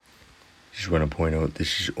just want to point out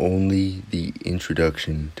this is only the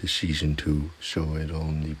introduction to season 2, so it'll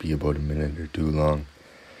only be about a minute or two long.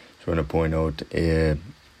 Just want to point out, I'm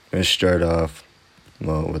going to start off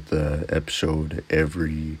with the episode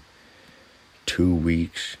every 2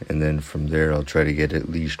 weeks, and then from there I'll try to get at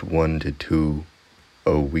least 1 to 2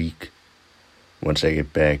 a week once I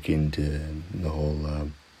get back into the whole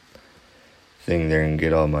thing there and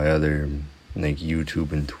get all my other like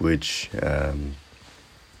YouTube and Twitch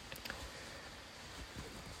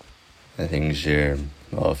things there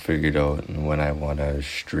all figured out, and when I want to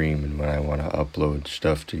stream and when I want to upload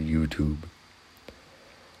stuff to YouTube.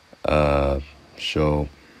 So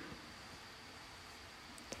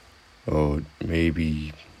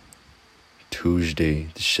maybe Tuesday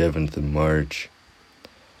the 7th of March,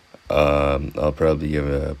 I'll probably have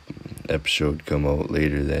a episode come out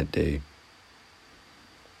later that day.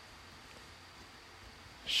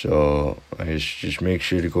 So I guess just make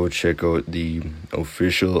sure to go check out the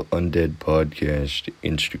official Undead Podcast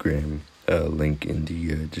Instagram, link in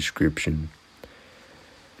the description.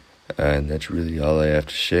 And that's really all I have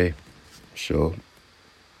to say. So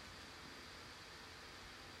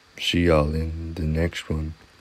see y'all in the next one.